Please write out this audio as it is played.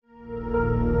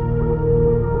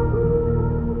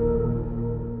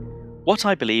What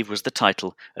I Believe was the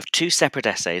title of two separate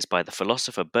essays by the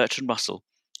philosopher Bertrand Russell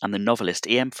and the novelist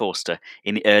E.M. Forster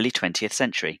in the early 20th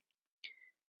century.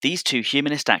 These two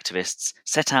humanist activists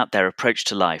set out their approach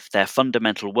to life, their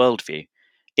fundamental worldview,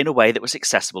 in a way that was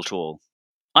accessible to all.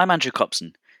 I'm Andrew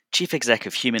Copson, Chief Exec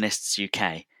of Humanists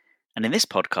UK, and in this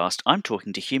podcast I'm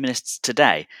talking to humanists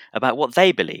today about what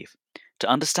they believe, to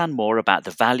understand more about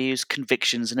the values,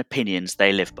 convictions and opinions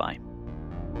they live by.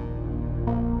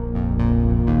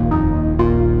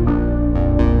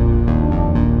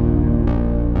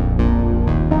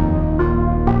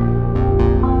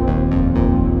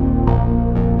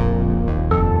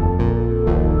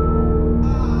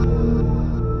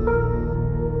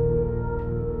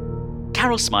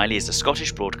 Carol Smillie is a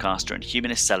Scottish broadcaster and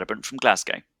humanist celebrant from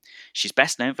Glasgow. She's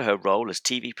best known for her role as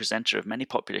TV presenter of many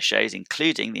popular shows,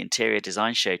 including the interior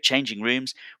design show Changing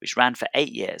Rooms, which ran for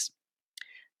 8 years.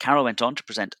 Carol went on to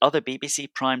present other BBC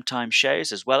primetime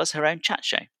shows as well as her own chat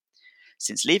show.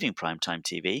 Since leaving primetime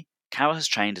TV, Carol has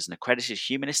trained as an accredited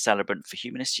humanist celebrant for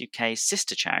Humanists UK's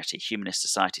sister charity, Humanist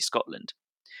Society Scotland.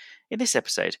 In this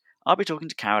episode, I'll be talking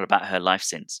to Carol about her life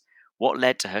since, what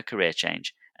led to her career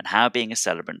change, and how being a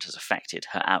celebrant has affected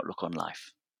her outlook on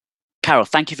life. Carol,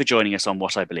 thank you for joining us on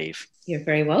What I Believe. You're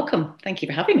very welcome. Thank you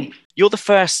for having me. You're the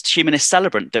first humanist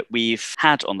celebrant that we've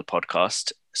had on the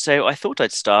podcast, so I thought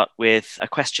I'd start with a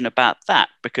question about that,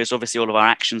 because obviously all of our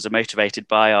actions are motivated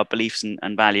by our beliefs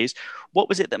and values. What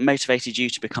was it that motivated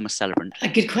you to become a celebrant? A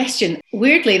good question.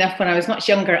 Weirdly enough, when I was much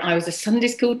younger, I was a Sunday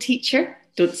school teacher.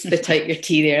 Don't spit out your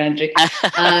tea there, Andrew.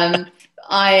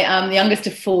 I am the youngest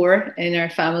of 4 in our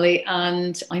family,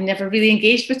 and I never really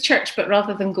engaged with church, but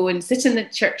rather than go and sit in the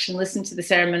church and listen to the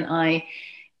sermon, I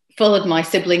followed my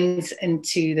siblings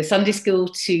into the Sunday school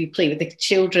to play with the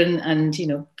children and,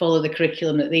 follow the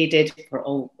curriculum that they did, for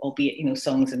albeit,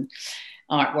 songs and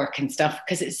artwork and stuff,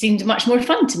 because it seemed much more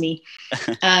fun to me.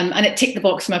 And it ticked the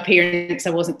box for my parents. I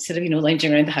wasn't sort of,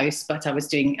 lounging around the house, but I was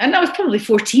doing, and I was probably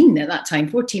 14 at that time,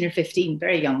 14 or 15,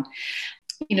 very young.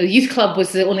 Youth club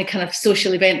was the only kind of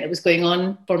social event that was going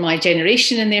on for my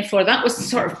generation, and therefore that was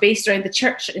sort of based around the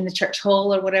church, in the church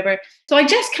hall or whatever. So I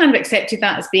just kind of accepted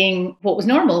that as being what was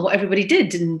normal, what everybody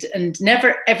did, and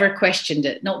never ever questioned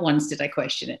it. Not once did I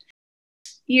question it.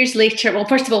 Years later, well,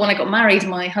 first of all, when I got married,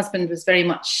 my husband was very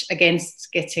much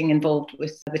against getting involved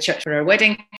with the church for our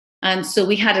wedding. And so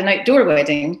we had an outdoor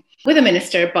wedding with a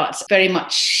minister, but very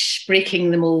much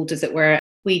breaking the mold, as it were.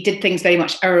 We did things very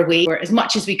much our way, or as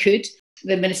much as we could.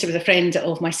 The minister was a friend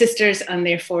of my sister's, and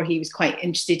therefore he was quite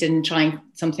interested in trying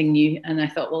something new. And I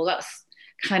thought, well, that's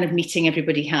kind of meeting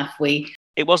everybody halfway.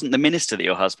 It wasn't the minister that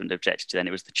your husband objected to then,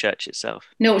 it was the church itself.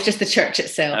 No, it was just the church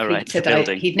itself. Oh, right, the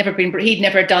building. He'd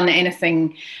never done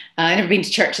anything. I'd never been to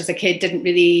church as a kid, didn't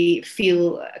really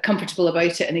feel comfortable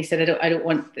about it. And he said, I don't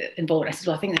want involved. I said,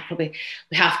 well, I think that probably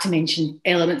we have to mention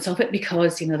elements of it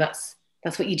because,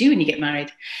 that's what you do when you get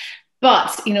married.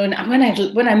 But, when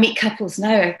I meet couples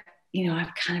now,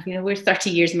 I'm kind of, we're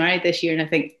 30 years married this year, and I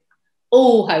think,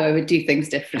 how I would do things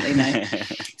differently now.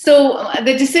 So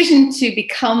the decision to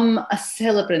become a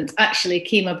celebrant actually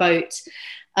came about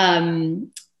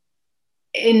in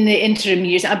the interim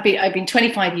years. I've been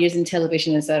 25 years in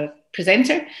television as a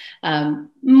presenter.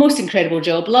 Most incredible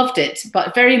job, loved it,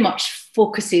 but very much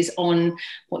focuses on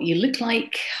what you look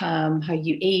like, how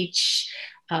you age.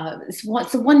 It's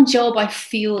the one job I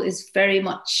feel is very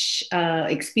much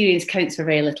experience counts for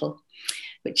very little,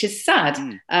 which is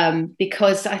sad,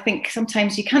 because I think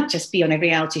sometimes you can't just be on a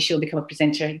reality show and become a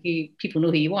presenter. People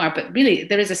know who you are, but really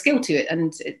there is a skill to it,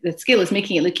 and the skill is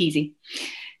making it look easy.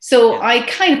 So I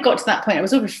kind of got to that point. I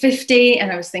was over 50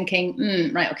 and I was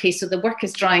thinking, right, okay, so the work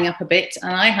is drying up a bit,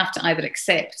 and I have to either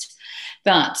accept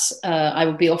that I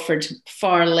will be offered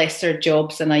far lesser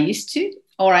jobs than I used to,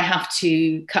 or I have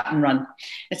to cut and run.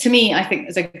 And to me, I think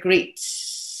there's a great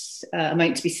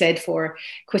amount to be said for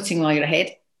quitting while you're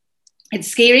ahead. It's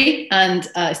scary, and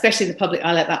especially in the public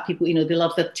eye like that, people, they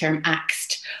love the term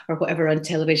axed or whatever on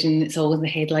television. It's all in the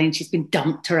headline, she's been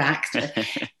dumped or axed.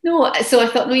 No, so I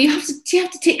thought, no, you have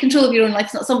to take control of your own life.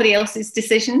 It's not somebody else's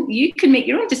decision. You can make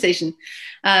your own decision.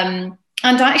 And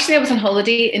actually, I was on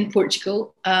holiday in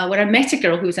Portugal where I met a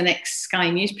girl who was an ex-Sky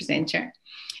News presenter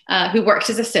who worked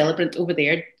as a celebrant over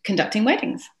there conducting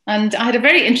weddings. And I had a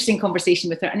very interesting conversation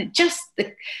with her, and it just,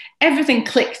 everything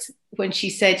clicked when she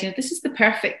said, this is the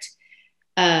perfect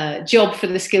job for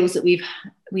the skills that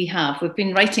we have. We've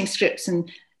been writing scripts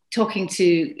and talking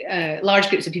to large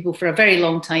groups of people for a very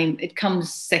long time. It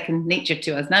comes second nature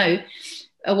to us now.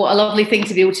 What a lovely thing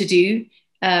to be able to do.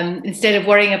 instead of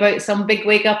worrying about some big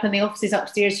wig up in the offices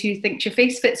upstairs who thinks your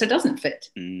face fits or doesn't fit.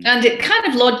 And it kind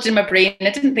of lodged in my brain. I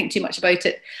didn't think too much about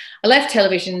it. I left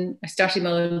television. I started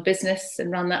my own business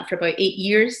and ran that for about 8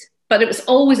 years, but it was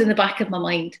always in the back of my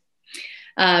mind.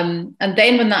 And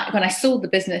then when I sold the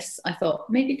business, I thought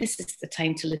maybe this is the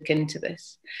time to look into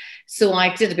this. So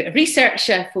I did a bit of research,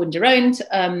 I phoned around,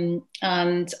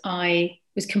 and I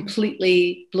was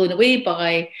completely blown away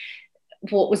by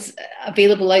what was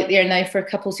available out there now for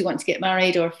couples who want to get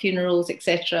married or funerals,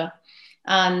 etc.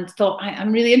 And thought,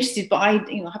 I'm really interested, but I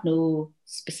have no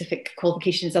specific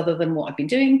qualifications other than what I've been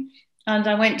doing. And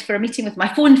I went for a meeting with my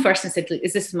phone first and said,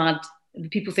 is this mad?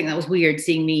 People think that was weird,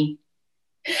 seeing me.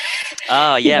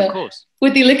 Yeah, of course.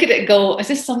 Would they look at it and go, is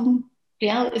this some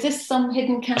reality? Is this some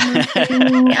hidden camera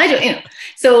thing? I don't.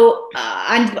 So,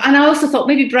 and I also thought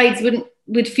maybe brides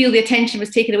would feel the attention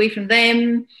was taken away from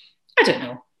them. I don't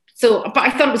know. So, but I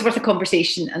thought it was worth a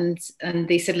conversation, and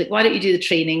they said, look, why don't you do the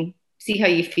training, see how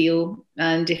you feel,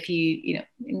 and if you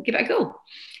give it a go.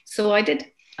 So I did,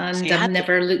 and so I've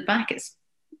never looked back. It's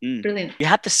brilliant. You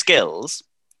had the skills,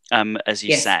 as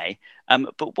you say,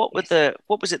 but what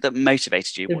was it that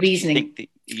motivated you? The what reasoning. Did you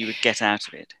think that you would get out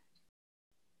of it?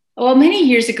 Well, many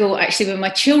years ago, actually, when my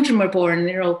children were born,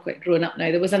 they're all quite grown up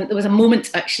now. There was a moment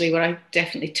actually where I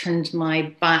definitely turned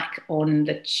my back on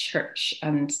the church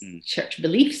and church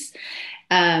beliefs.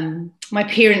 My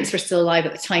parents were still alive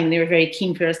at the time. They were very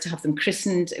keen for us to have them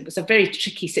christened. It was a very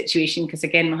tricky situation because,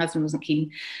 again, my husband wasn't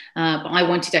keen, but I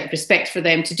wanted, out of respect for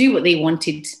them, to do what they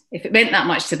wanted. If it meant that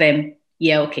much to them,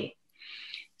 yeah, okay.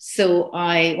 So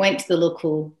I went to the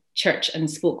local church and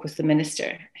spoke with the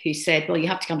minister, who said, well, you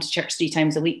have to come to church 3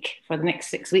 times a week for the next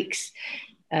 6 weeks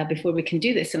before we can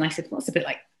do this. And I said, well, it's a bit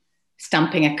like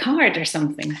stamping a card or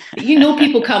something. But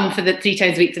people come for the 3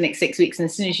 times a week the next 6 weeks, and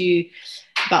as soon as you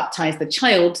baptize the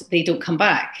child, they don't come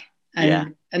back.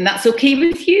 And that's okay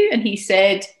with you? And he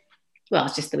said, well,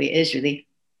 it's just the way it is, really.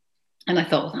 And I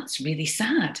thought, well, that's really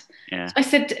sad. Yeah. So I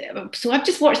said, so I've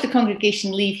just watched the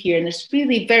congregation leave here, and there's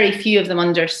really very few of them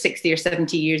under 60 or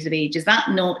 70 years of age. Is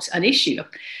that not an issue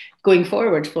going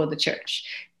forward for the church?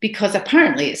 Because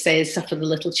apparently it says, suffer the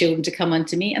little children to come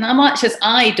unto me. And as much as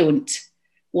I don't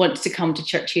want to come to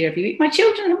church here every week, my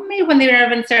children may, when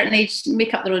they're of a certain age,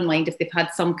 make up their own mind if they've had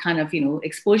some kind of,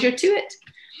 exposure to it.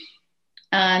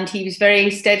 And he was very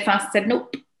steadfast, said,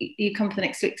 nope, you come for the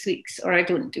next 6 weeks or I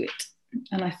don't do it.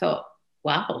 And I thought,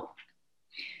 wow.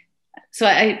 So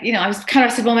I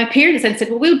said, well, my parents then said,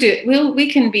 well, we'll do it.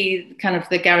 We can be kind of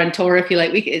the guarantor, if you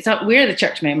like. We're the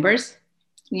church members.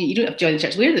 You don't have to join the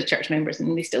church. We're the church members.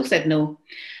 And they still said no.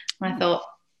 And I thought,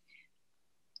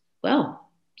 well,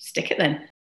 stick it then.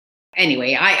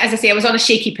 Anyway, as I say, I was on a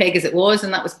shaky peg as it was,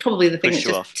 and that was probably the thing that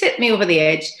just tipped me over the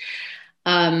edge.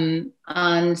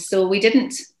 And so we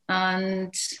didn't.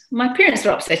 And my parents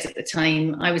were upset at the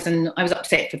time. I was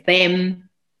upset for them,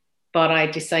 but I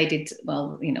decided,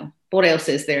 well, what else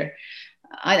is there?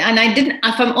 And I didn't,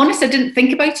 if I'm honest, I didn't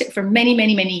think about it for many,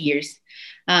 many, many years.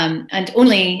 And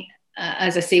only,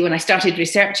 as I say, when I started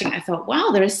researching, I thought,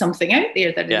 wow, there is something out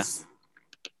there that is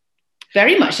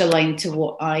very much aligned to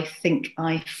what I think,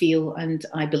 I feel, and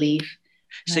I believe.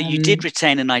 So you did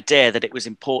retain an idea that it was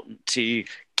important to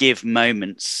give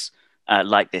moments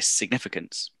like this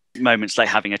significance, moments like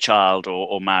having a child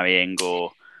or marrying,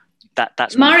 or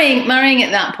that's marrying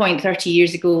at that point 30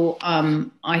 years ago.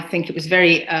 I think it was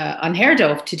very unheard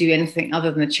of to do anything other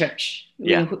than the church.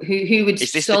 Yeah. Who would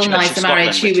solemnize the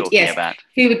marriage?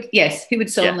 Who would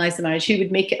solemnize the marriage? Who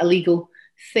would make it a legal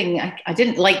thing? I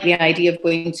didn't like the idea of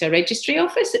going to a registry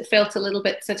office. It felt a little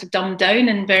bit sort of dumbed down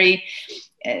and very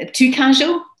too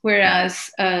casual.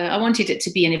 Whereas I wanted it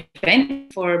to be an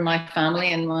event for my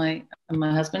family and my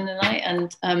husband and I,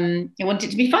 and I wanted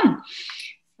it to be fun.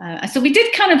 So we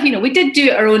did kind of, we did do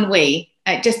it our own way.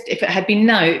 Just if it had been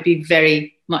now, it'd be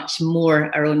very much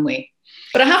more our own way.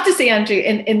 But I have to say, Andrew,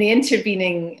 in the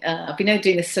intervening, I've been now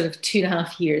doing this sort of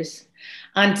 2.5 years,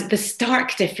 and the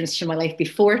stark difference from my life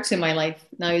before to my life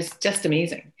now is just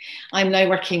amazing. I'm now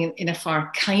working in a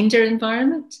far kinder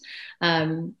environment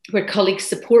where colleagues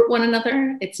support one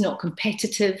another. It's not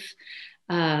competitive.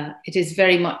 It is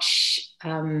very much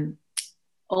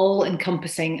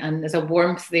all-encompassing, and there's a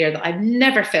warmth there that I've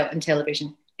never felt in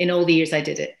television in all the years I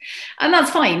did it. And that's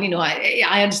fine,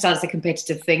 I understand it's a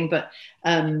competitive thing, but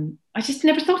I just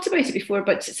never thought about it before.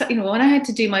 But when I had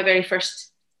to do my very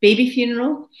first baby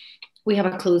funeral, we have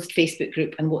a closed Facebook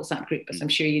group and WhatsApp group, as I'm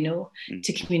sure you know,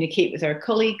 to communicate with our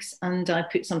colleagues. And I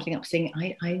put something up saying,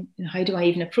 how do I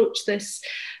even approach this?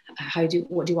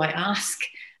 What do I ask?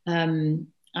 And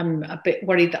I'm a bit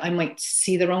worried that I might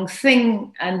see the wrong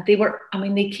thing. And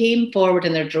they came forward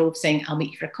in their drove saying, I'll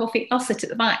meet you for a coffee. I'll sit at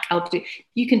the back.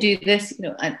 You can do this,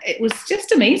 and it was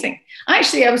just amazing.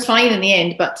 Actually, I was fine in the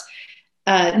end, but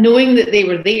knowing that they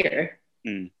were there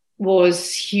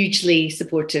was hugely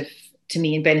supportive to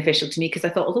me and beneficial to me, because I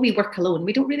thought, although we work alone,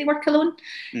 we don't really work alone.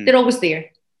 They're always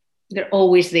there. They're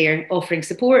always there offering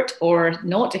support, or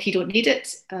not if you don't need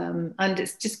it. And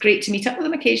it's just great to meet up with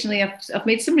them occasionally. I've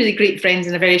made some really great friends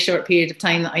in a very short period of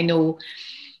time that I know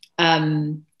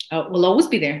will always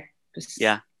be there.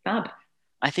 Yeah. Fab.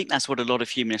 I think that's what a lot of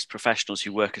humanist professionals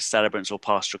who work as celebrants or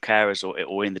pastoral carers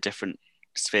or in the different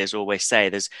spheres always say.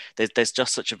 There's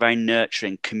just such a very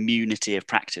nurturing community of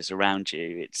practice around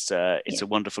you. It's a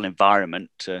wonderful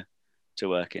environment to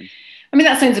work in. I mean,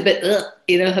 that sounds a bit, a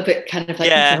bit kind of like,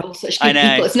 yeah, they're all such good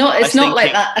people. It's not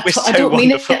like that. I don't mean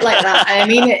it like that. I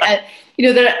mean it.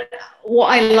 What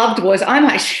I loved was, I'm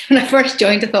actually, when I first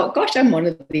joined, I thought, gosh, I'm one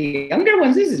of the younger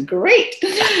ones. This is great.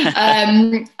 But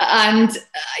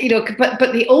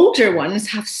the older ones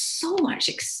have so much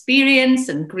experience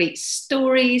and great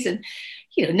stories, and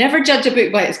never judge a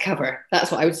book by its cover. That's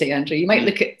what I would say, Andrew. You might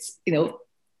look at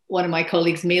one of my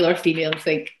colleagues, male or female, and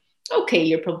think, okay,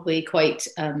 you're probably quite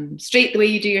straight the way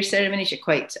you do your ceremonies. You're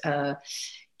quite,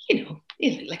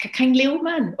 like a kindly old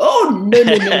man. Oh,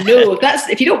 no. That's,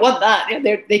 if you don't want that,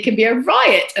 they can be a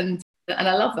riot. And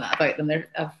I love that about them.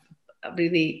 I've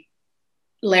really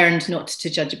learned not to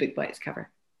judge a book by its cover.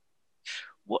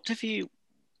 What have you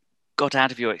got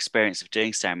out of your experience of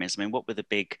doing ceremonies? I mean, what were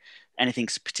anything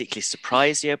particularly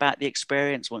surprise you about the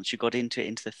experience once you got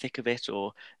into the thick of it,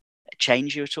 or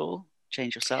change you at all?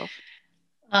 Change yourself?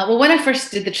 Well, when I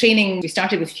first did the training, we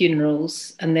started with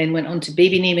funerals and then went on to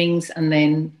baby namings and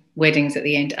then weddings at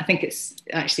the end. I think it's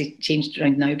actually changed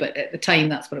around now, but at the time,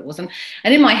 that's what it was. And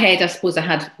in my head, I suppose I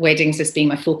had weddings as being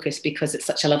my focus because it's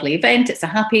such a lovely event. It's a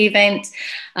happy event.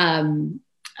 And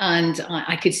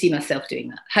I could see myself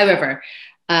doing that. However,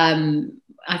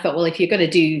 I thought, well, if you're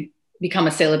going to become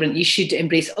a celebrant, you should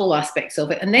embrace all aspects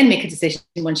of it and then make a decision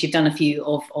once you've done a few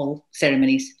of all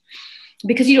ceremonies,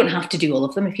 because you don't have to do all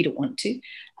of them if you don't want to.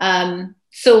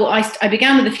 So I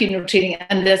began with the funeral training,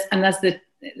 and as the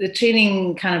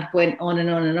training kind of went on and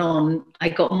on and on, I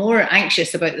got more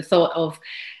anxious about the thought of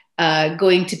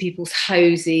going to people's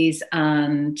houses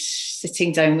and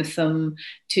sitting down with them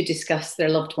to discuss their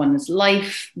loved one's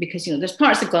life, because there's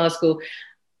parts of Glasgow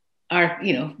are,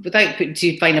 without putting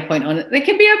too fine a point on it, they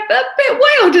can be a bit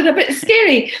wild and a bit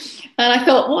scary. And I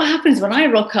thought, what happens when I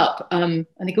rock up? And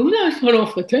they go, no, it's not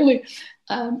off the telly.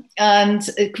 And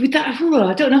with that,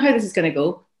 I don't know how this is going to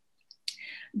go.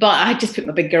 But I just put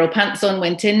my big girl pants on,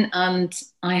 went in, and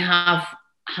I have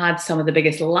had some of the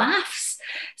biggest laughs,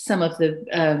 some of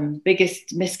the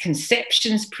biggest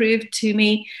misconceptions proved to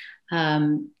me.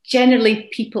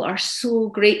 Generally, people are so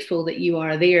grateful that you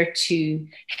are there to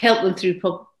help them through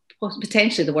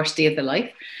potentially the worst day of their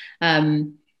life.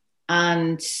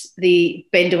 And they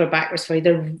bend over backwards for you.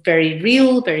 They're very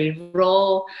real, very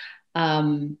raw.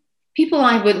 People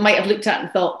I might have looked at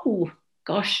and thought, oh,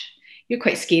 gosh, you're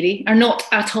quite scary, are not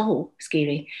at all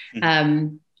scary.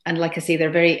 And like I say, they're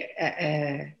very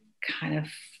kind of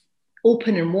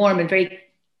open and warm and very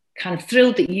kind of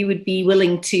thrilled that you would be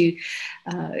willing to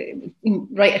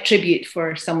write a tribute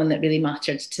for someone that really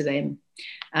mattered to them.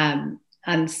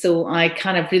 And so I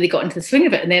kind of really got into the swing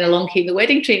of it. And then along came the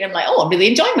wedding training. I'm like, oh, I'm really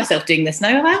enjoying myself doing this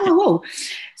now. Whoa.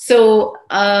 So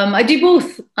I do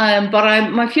both.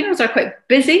 But my funerals are quite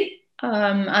busy.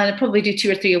 And I probably do 2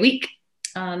 or 3 a week,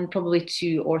 and probably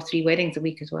 2 or 3 weddings a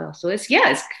week as well. So it's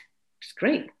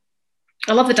great.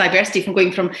 I love the diversity from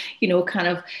going from, kind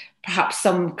of perhaps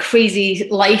some crazy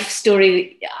life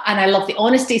story. And I love the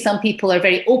honesty. Some people are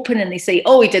very open and they say,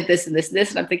 oh, we did this and this and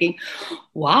this. And I'm thinking,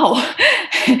 wow.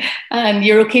 And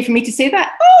you're okay for me to say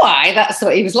that? Oh, that's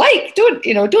what he was like.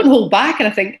 Don't hold back. And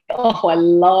I think, oh, I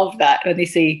love that when they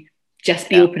say, just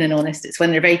be open and honest. It's when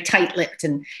they're very tight-lipped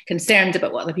and concerned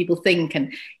about what other people think.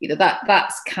 And,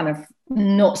 that's kind of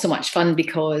not so much fun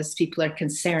because people are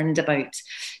concerned about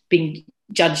being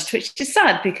judged, which is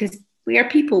sad because we are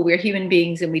people, we're human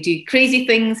beings, and we do crazy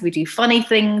things, we do funny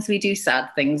things, we do sad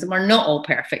things, and we're not all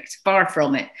perfect, far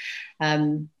from it.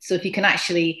 So if you can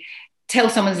actually tell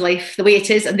someone's life the way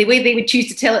it is and the way they would choose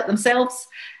to tell it themselves,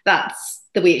 that's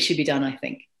the way it should be done, I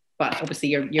think. But obviously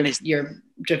you're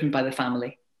driven by the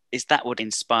family. Is that what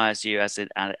inspires you as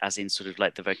in sort of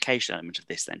like the vocation element of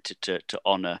this then, to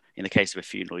honour, in the case of a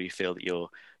funeral, you feel that you're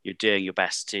doing your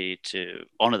best to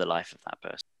honour the life of that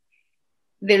person?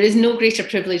 There is no greater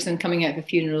privilege than coming out of a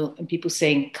funeral and people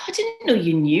saying, God, I didn't know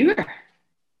you knew her.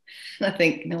 I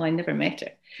think, no, I never met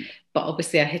her. But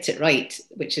obviously I hit it right,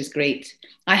 which is great.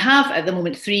 I have at the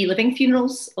moment 3 living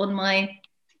funerals on my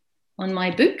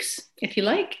books, if you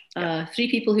like. 3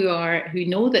 people who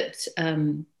know that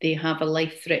they have a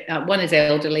life threat. One is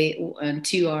elderly, and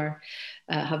 2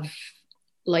 have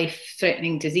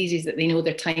life-threatening diseases that they know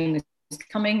their time is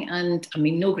coming. And I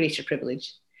mean, no greater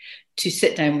privilege to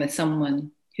sit down with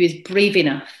someone who is brave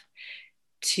enough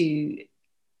to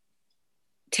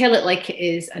tell it like it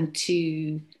is and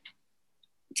to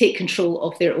take control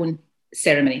of their own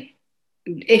ceremony,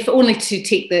 if only to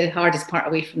take the hardest part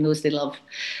away from those they love.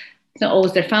 It's not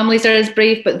always their families are as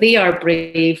brave, but they are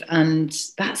brave, and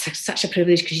that's such a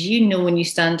privilege, because you know when you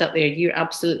stand up there, you're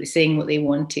absolutely saying what they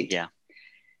wanted. Yeah.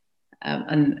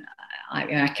 And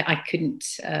I couldn't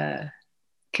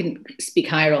speak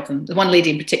higher of them. The one lady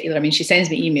in particular, I mean, she sends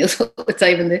me emails all the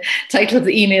time, and the title of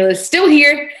the email is "Still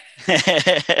Here."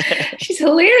 She's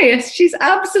hilarious. She's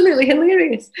absolutely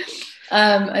hilarious.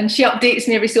 And she updates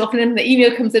me every so often, and the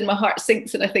email comes in, my heart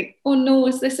sinks, and I think, oh no,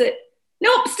 is this it?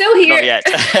 Nope, still here. Not yet.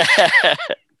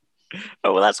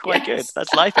 Oh, well, that's quite good.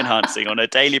 That's life enhancing on a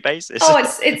daily basis.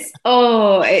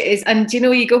 Oh, it is. And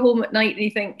you go home at night and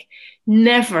you think,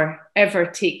 never, ever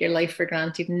take your life for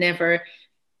granted. Never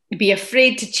be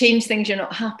afraid to change things you're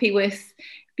not happy with,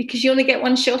 because you only get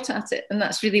one shot at it. And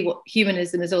that's really what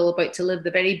humanism is all about, to live the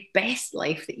very best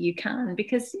life that you can,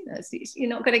 because you're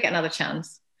not going to get another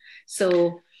chance.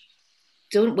 So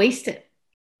don't waste it.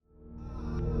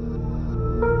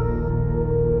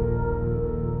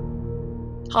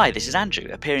 Hi, this is Andrew,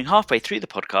 appearing halfway through the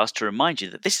podcast to remind you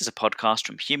that this is a podcast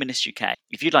from Humanist UK.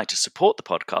 If you'd like to support the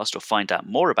podcast or find out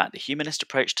more about the humanist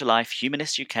approach to life,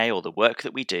 Humanist UK, or the work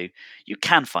that we do, you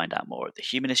can find out more at the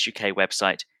Humanist UK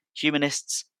website,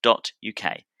 humanists.uk.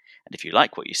 And if you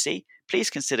like what you see, please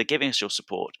consider giving us your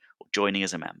support or joining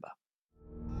as a member.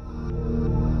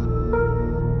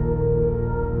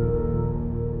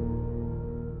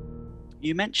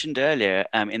 You mentioned earlier,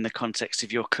 in the context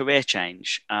of your career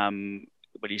change,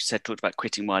 what you talked about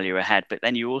quitting while you were ahead, but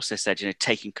then you also said,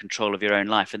 taking control of your own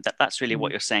life, and that's really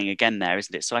what you're saying again there,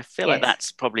 isn't it? So I feel like that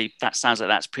sounds like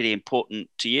that's pretty important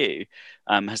to you.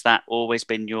 Has that always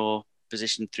been your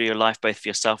position through your life, both for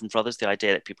yourself and for others, the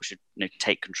idea that people should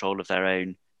take control of their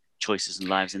own choices and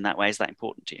lives in that way? Is that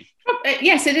important to you?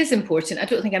 Yes, it is important. I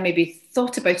don't think I maybe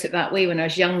thought about it that way when I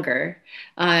was younger.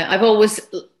 I've always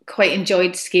quite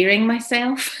enjoyed scaring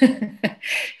myself,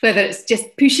 whether it's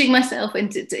just pushing myself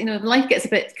into, if life gets a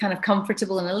bit kind of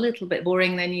comfortable and a little bit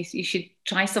boring, then you should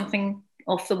try something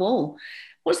off the wall.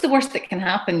 What's the worst that can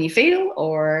happen? You fail,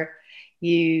 or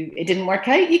it didn't work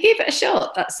out, you gave it a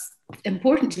shot. That's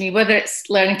important to me, whether it's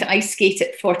learning to ice skate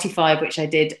at 45, which I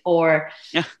did, or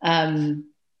I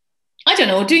don't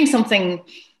know, doing something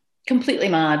completely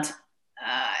mad.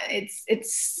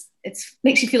 It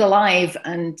makes you feel alive,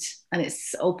 and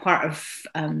it's all part of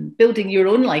building your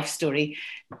own life story,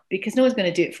 because no one's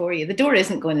going to do it for you. The door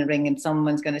isn't going to ring and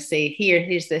someone's going to say,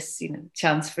 here's this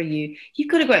chance for you.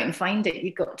 You've got to go out and find it.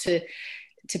 You've got to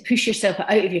push yourself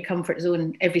out of your comfort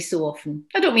zone every so often.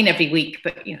 I don't mean every week,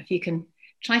 but if you can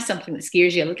try something that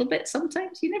scares you a little bit,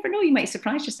 sometimes you never know, you might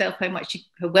surprise yourself how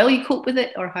well you cope with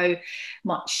it, or how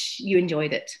much you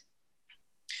enjoyed it.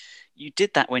 You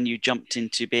did that when you jumped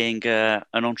into being an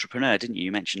entrepreneur, didn't you?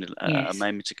 You mentioned a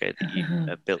moment ago that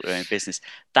you built your own business.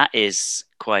 That is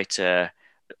quite I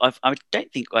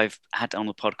don't think I've had on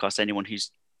the podcast anyone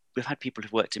we've had people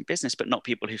who've worked in business, but not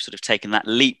people who've sort of taken that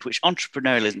leap, which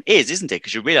entrepreneurialism is, isn't it?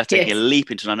 Because you really are taking a leap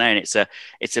into an unknown.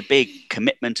 It's a big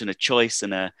commitment and a choice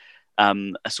and a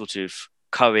sort of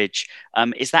courage.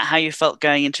 Is that how you felt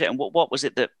going into it? And what was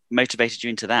it that motivated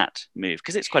you into that move?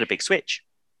 Because it's quite a big switch.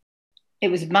 It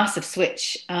was a massive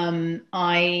switch. As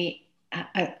I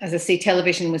say,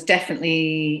 television was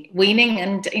definitely waning,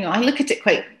 and I look at it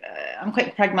I'm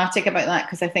quite pragmatic about that,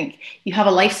 because I think you have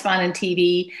a lifespan in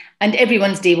TV, and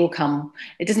everyone's day will come.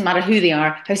 It doesn't matter who they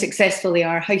are, how successful they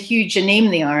are, how huge a name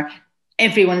they are.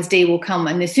 Everyone's day will come,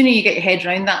 and the sooner you get your head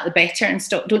around that, the better. And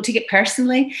don't take it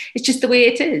personally. It's just the way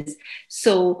it is.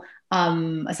 So.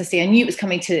 As I say, I knew it was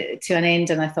coming to an end,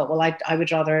 and I thought, well, I would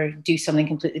rather do something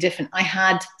completely different. I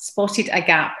had spotted a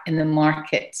gap in the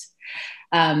market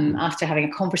after having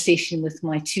a conversation with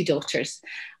my 2 daughters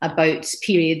about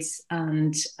periods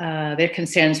and their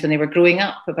concerns when they were growing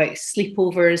up about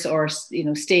sleepovers, or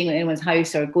staying in anyone's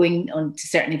house, or going on to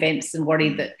certain events and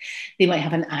worried that they might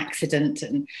have an accident.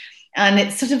 And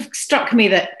it sort of struck me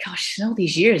that, gosh, in all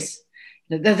these years,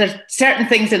 there are certain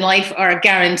things in life are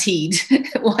guaranteed.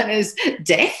 One is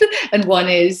death, and one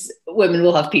is women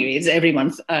will have periods every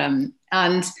month. And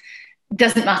it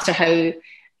doesn't matter how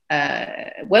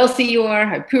wealthy you are,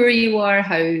 how poor you are,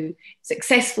 how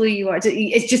successful you are.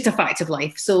 It's just a fact of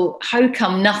life. So how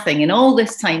come nothing in all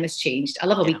this time has changed? I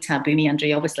love a wee taboo, me,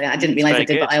 Andrea, obviously. I didn't realise I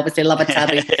did, but I obviously love a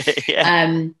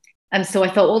taboo. And so I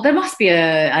thought, well, there must be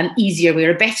an easier way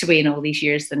or a better way in all these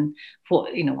years than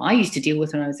what, I used to deal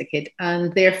with when I was a kid.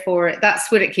 And therefore, that's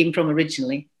where it came from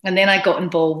originally. And then I got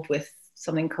involved with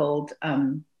something called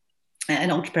an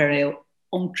entrepreneurial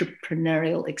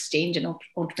exchange in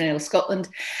Entrepreneurial Scotland,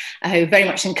 who very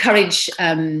much encourage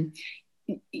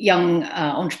young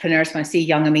entrepreneurs. When I say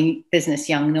young, I mean business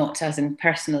young, not as in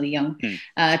personally young,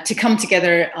 to come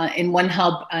together in one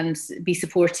hub and be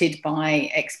supported by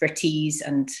expertise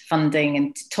and funding,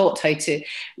 and taught how to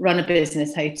run a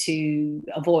business, how to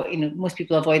avoid, most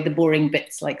people avoid the boring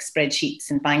bits like spreadsheets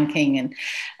and banking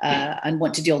and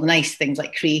want to do all the nice things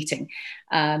like creating.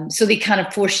 So they kind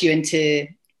of force you into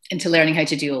learning how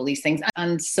to do all these things.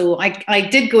 And so I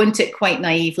did go into it quite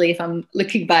naively. If I'm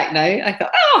looking back now, I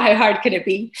thought, how hard can it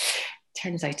be?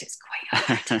 Turns out it's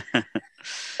quite hard.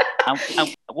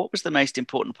 And what was the most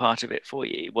important part of it for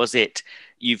you? Was it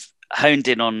you've honed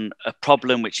in on a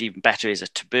problem, which even better is a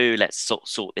taboo, let's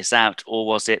sort this out? Or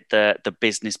was it the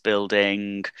business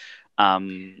building,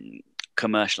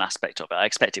 commercial aspect of it? I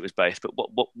expect it was both, but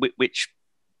which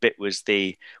bit was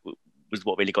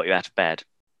what really got you out of bed?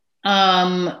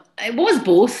 It was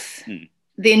both.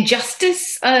 The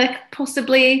injustice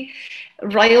possibly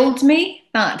riled me.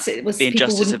 That it was the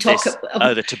people wouldn't talk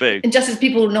about the taboo. Injustice,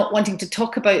 people not wanting to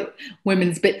talk about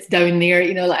women's bits down there.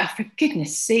 Like, for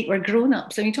goodness sake, we're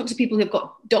grown-ups. I mean, you talk to people who've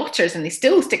got daughters and they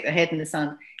still stick their head in the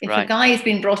sand. If a guy has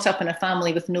been brought up in a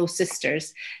family with no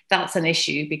sisters, that's an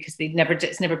issue because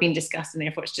it's never been discussed, and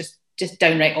therefore it's just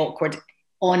downright awkward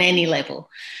on any level.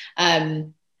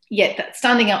 Yet that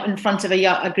standing up in front of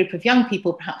a group of young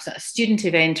people, perhaps at a student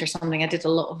event or something, I did a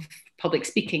lot of public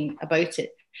speaking about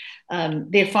it.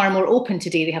 They're far more open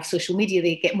today. They have social media.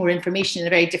 They get more information in a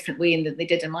very different way than they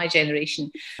did in my generation.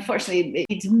 Unfortunately, it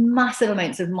needs massive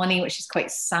amounts of money, which is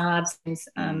quite sad.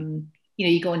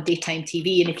 You go on daytime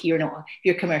TV, and if you're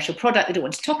a commercial product, they don't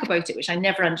want to talk about it, which I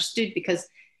never understood, because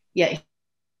a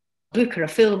book or a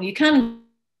film, you can.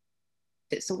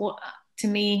 So what, to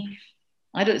me,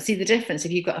 I don't see the difference.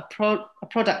 If you've got a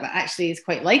product that actually is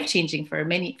quite life-changing for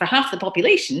half the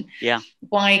population,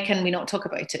 why can we not talk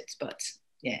about it? But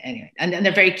anyway, and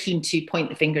they're very keen to point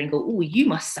the finger and go, oh, you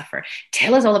must suffer.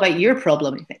 Tell us all about your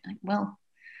problem. You think, well,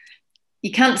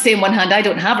 you can't say on one hand, I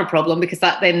don't have a problem, because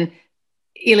that then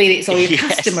alienates all your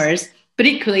customers. But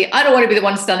equally, I don't want to be the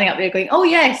one standing up there going, oh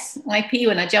yes, I pee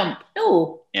when I jump.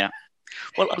 No. Yeah.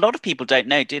 Well, a lot of people don't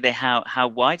know, do they, how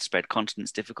widespread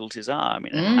continence difficulties are? I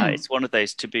mean, it's one of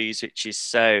those taboos which is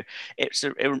so.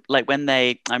 Like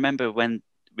I remember when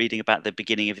reading about the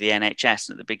beginning of the NHS,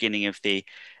 and at the beginning of the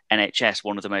NHS,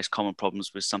 one of the most common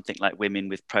problems was something like women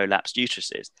with prolapsed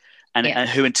uteruses, and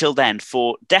who until then,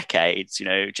 for decades,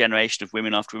 generation of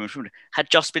women after women had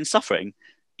just been suffering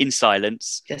in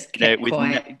silence. Just kept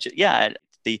quiet.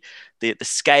 The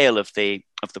scale of the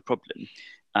problem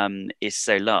is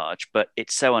so large, but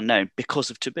it's so unknown because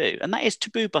of taboo. And that is,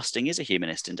 taboo busting is a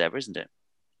humanist endeavour, isn't it?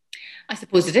 I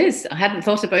suppose it is. I hadn't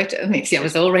thought about it. See, I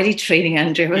was already training,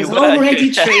 Andrew. I was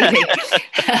already training.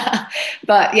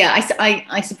 But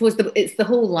I suppose it's the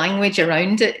whole language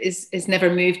around it is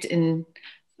never moved in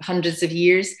hundreds of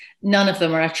years. None of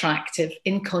them are attractive.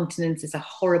 Incontinence is a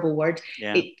horrible word.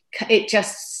 Yeah. It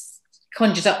just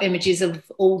conjures up images of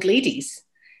old ladies.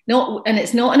 And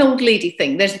it's not an old lady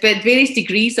thing. There's various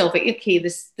degrees of it. Okay,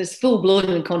 there's full-blown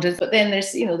incontinence, but then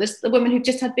there's the women who've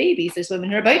just had babies. There's women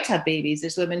who are about to have babies.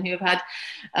 There's women who have had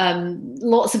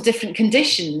lots of different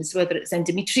conditions, whether it's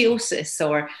endometriosis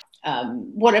or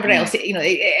whatever else.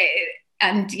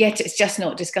 And yet it's just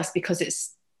not discussed because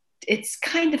it's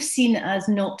kind of seen as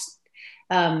not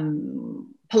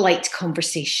polite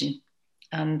conversation,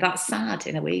 and that's sad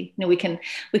in a way. We can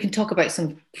talk about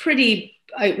some pretty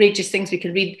outrageous things. We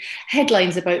can read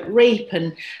headlines about rape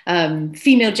and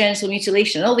female genital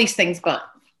mutilation and all these things, but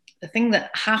the thing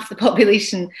that half the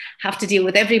population have to deal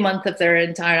with every month of their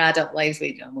entire adult lives,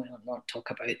 we will not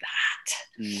talk about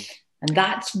that. And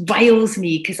that riles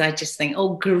me, because I just think,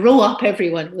 oh, grow up,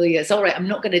 everyone, will you? It's all right. I'm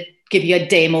not going to give you a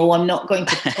demo. I'm not going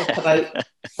to talk about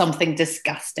something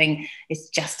disgusting. It's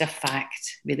just a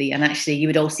fact, really. And actually, you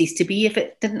would all cease to be if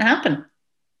it didn't happen.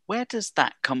 Where does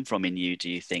that come from in you, do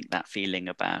you think, that feeling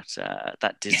about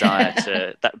that desire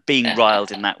to, that being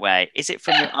riled in that way? Is it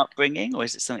from your upbringing, or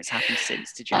is it something that's happened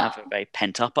since? Did you have a very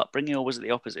pent-up upbringing, or was it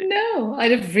the opposite? No, I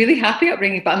had a really happy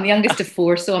upbringing, but I'm the youngest of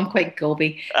four, so I'm quite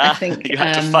gobby. I think you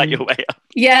had to fight your way up.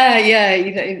 Yeah.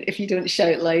 You know, if you don't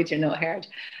shout loud, you're not heard.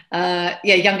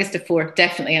 Youngest of four,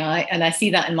 definitely and I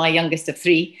see that in my youngest of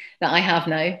three that I have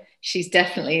now. She's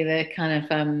definitely the kind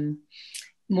of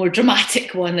more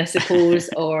dramatic one, I suppose,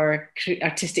 or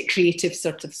artistic, creative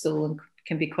sort of soul, and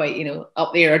can be quite, you know,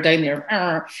 up there or down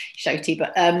there, shouty.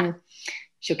 But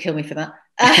she'll kill me for that.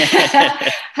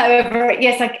 However,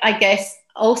 yes, I guess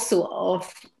also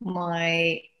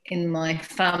in my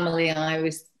family, I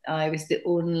was the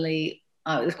only.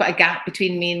 There's quite a gap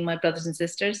between me and my brothers and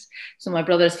sisters. So my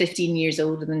brother's 15 years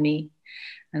older than me,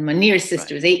 and my nearest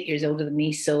sister was 8 years older than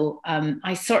me. So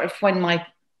I sort of, when my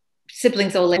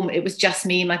siblings all left, it was just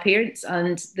me and my parents,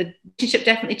 and the relationship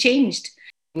definitely changed.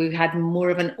 We had more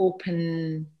of an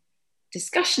open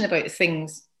discussion about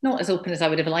things, not as open as I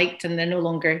would have liked, and they're no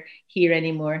longer here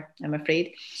anymore, I'm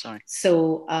afraid. Sorry.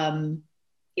 So and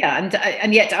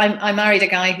yet I married a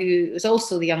guy who was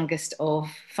also the youngest of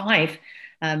five,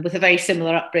 with a very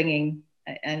similar upbringing,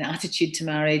 an attitude to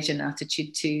marriage and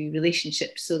attitude to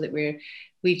relationships, so that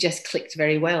we just clicked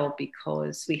very well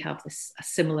because we have a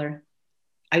similar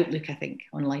outlook, I think,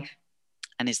 on life.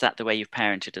 And is that the way you've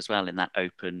parented as well, in that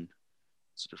open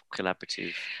sort of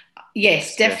collaborative?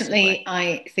 Yes, definitely. Way?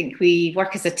 I think we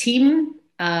work as a team.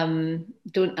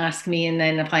 Don't ask me, and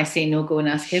then if I say no, go and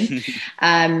ask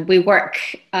him. We work,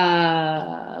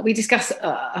 we discuss,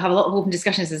 have a lot of open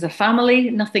discussions as a family.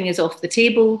 Nothing is off the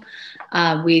table.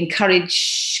 We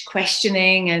encourage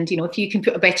questioning, and, you know, if you can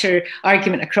put a better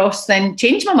argument across, then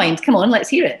change my mind. Come on, let's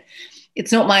hear it.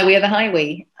 It's not my way or the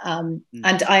highway. And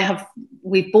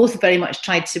we've both very much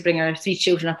tried to bring our three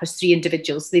children up as three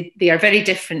individuals. They are very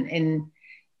different in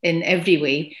every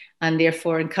way, and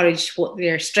therefore encourage what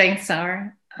their strengths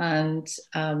are, and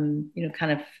you know,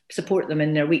 kind of support them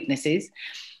in their weaknesses,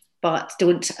 but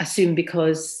don't assume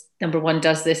because number one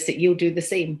does this that you'll do the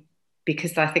same,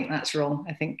 because I think that's wrong.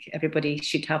 I think everybody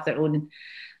should have their own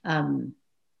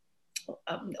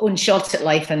shot at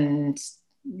life, and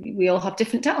we all have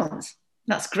different talents.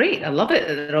 That's great. I love it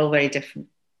that they're all very different.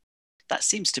 That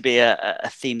seems to be a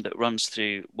theme that runs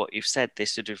through what you've said,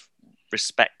 this sort of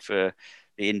respect for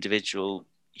the individual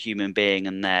human being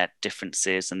and their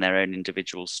differences and their own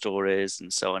individual stories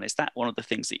and so on. Is that one of the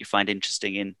things that you find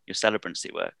interesting in your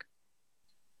celebrancy work?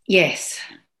 Yes,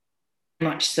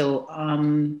 very much so.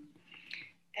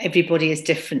 Everybody is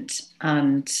different,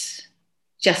 and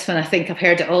just when I think I've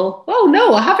heard it all, oh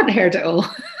no, I haven't heard it all.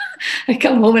 I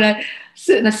come home and I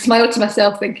sit and I smile to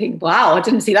myself thinking, wow, I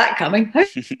didn't see that coming. How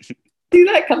did I see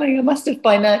that coming? I must have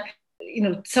by now. You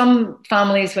know, some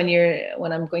families, when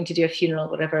I'm going to do a funeral or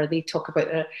whatever, they talk about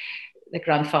the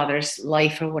grandfather's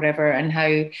life or whatever, and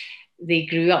how they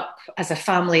grew up as a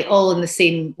family, all in the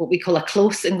same, what we call a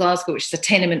close in Glasgow, which is a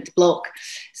tenement block.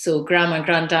 So grandma and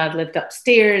granddad lived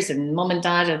upstairs, and mum and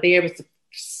dad are there with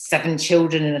 7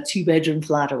 children in a 2-bedroom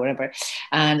flat or whatever,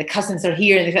 and the cousins are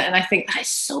here, and I think that is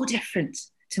so different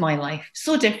to my life,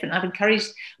 so different.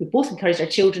 We both encouraged our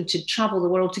children to travel the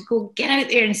world, to go get out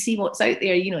there and see what's out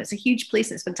there. You know, it's a huge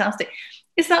place, it's fantastic.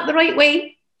 Is that the right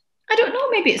way? I don't know.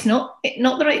 Maybe it's not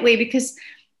the right way, because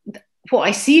what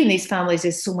I see in these families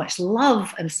is so much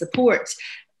love and support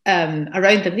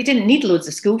around them. They didn't need loads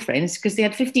of school friends because they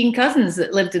had 15 cousins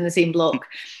that lived in the same block.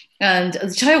 And the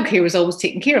childcare was always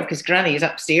taken care of because granny is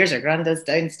upstairs or granddad's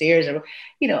downstairs, or,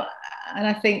 you know, and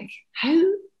I think how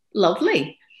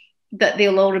lovely that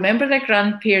they'll all remember their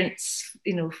grandparents,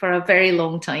 you know, for a very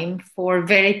long time, for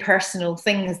very personal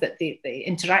things, that the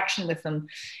interaction with them.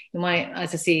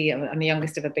 As I say, I'm the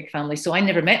youngest of a big family, so I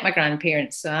never met my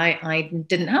grandparents. So I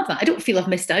didn't have that. I don't feel I've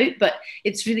missed out, but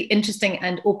it's really interesting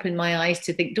and opened my eyes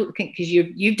to think, don't think because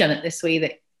you've done it this way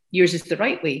that yours is the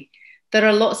right way. There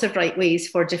are lots of right ways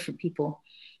for different people.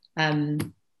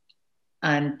 And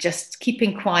just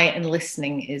keeping quiet and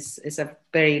listening is a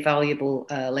very valuable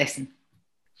lesson.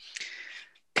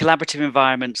 Collaborative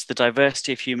environments, the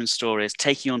diversity of human stories,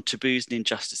 taking on taboos and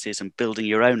injustices, and building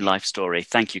your own life story.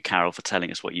 Thank you, Carol, for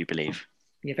telling us what you believe.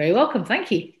 You're very welcome.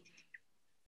 Thank you.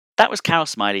 That was Carol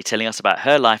Smiley telling us about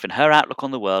her life and her outlook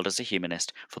on the world as a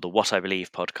humanist for the What I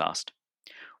Believe podcast.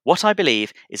 What I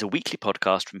Believe is a weekly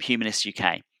podcast from Humanist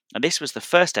UK, and this was the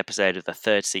first episode of the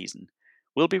 3rd season.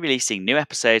 We'll be releasing new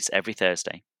episodes every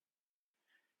Thursday.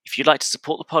 If you'd like to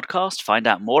support the podcast, find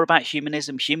out more about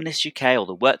humanism, Humanist UK, or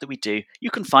the work that we do,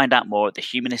 you can find out more at the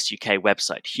Humanist UK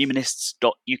website,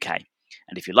 humanists.uk.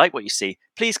 And if you like what you see,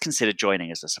 please consider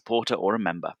joining as a supporter or a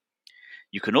member.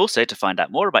 You can also, to find out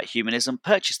more about humanism,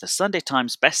 purchase the Sunday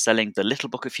Times best-selling The Little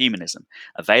Book of Humanism,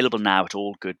 available now at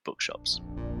all good bookshops.